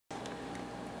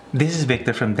This is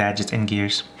Victor from Gadgets and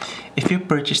Gears. If you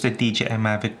purchased the DJI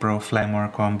Mavic Pro Fly More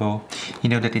combo, you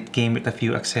know that it came with a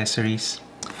few accessories,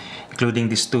 including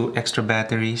these two extra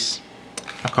batteries,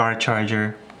 a car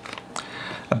charger,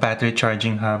 a battery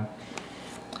charging hub,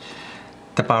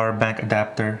 the power bank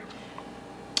adapter,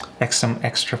 some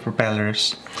extra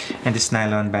propellers, and this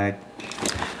nylon bag.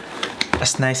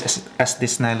 As nice as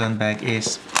this nylon bag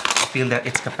is, I feel that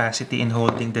its capacity in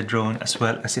holding the drone as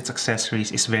well as its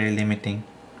accessories is very limiting.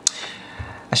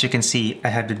 As you can see, I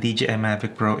have the DJI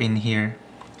Mavic Pro in here,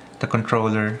 the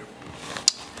controller,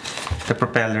 the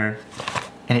propeller,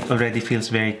 and it already feels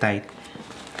very tight.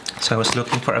 So I was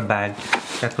looking for a bag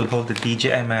that will hold the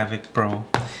DJI Mavic Pro,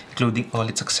 including all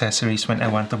its accessories when I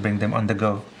want to bring them on the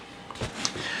go.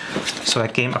 So I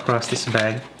came across this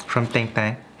bag from Think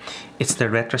Tank. It's the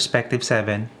Retrospective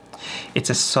 7. It's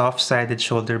a soft-sided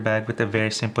shoulder bag with a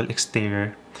very simple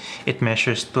exterior. It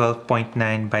measures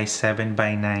 12.9 by 7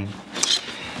 by 9.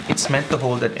 It's meant to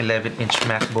hold an 11-inch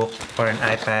MacBook or an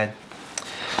iPad,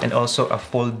 and also a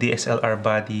full DSLR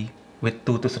body with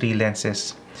 2 to 3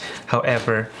 lenses.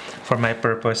 However, for my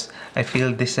purpose, I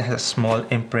feel this has a small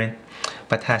imprint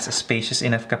but has a spacious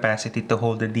enough capacity to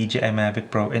hold the DJI Mavic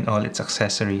Pro and all its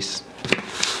accessories.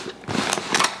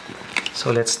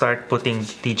 So let's start putting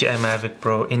DJI Mavic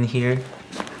Pro in here.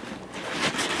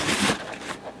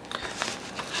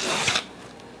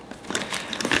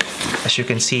 As you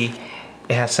can see,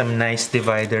 it has some nice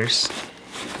dividers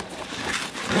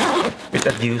with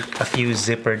a few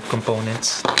zippered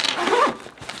components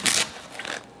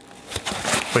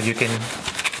where you can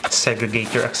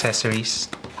segregate your accessories.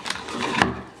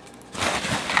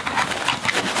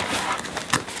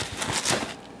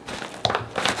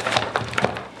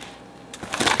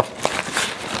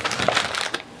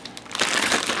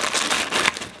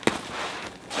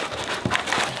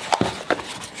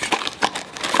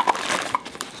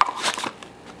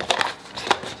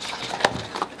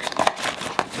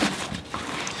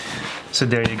 So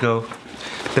there you go.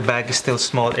 The bag is still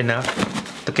small enough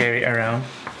to carry around.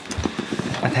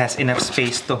 It has enough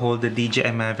space to hold the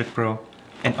DJI Mavic Pro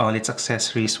and all its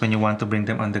accessories when you want to bring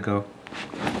them on the go.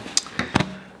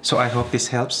 So I hope this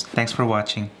helps. Thanks for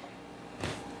watching.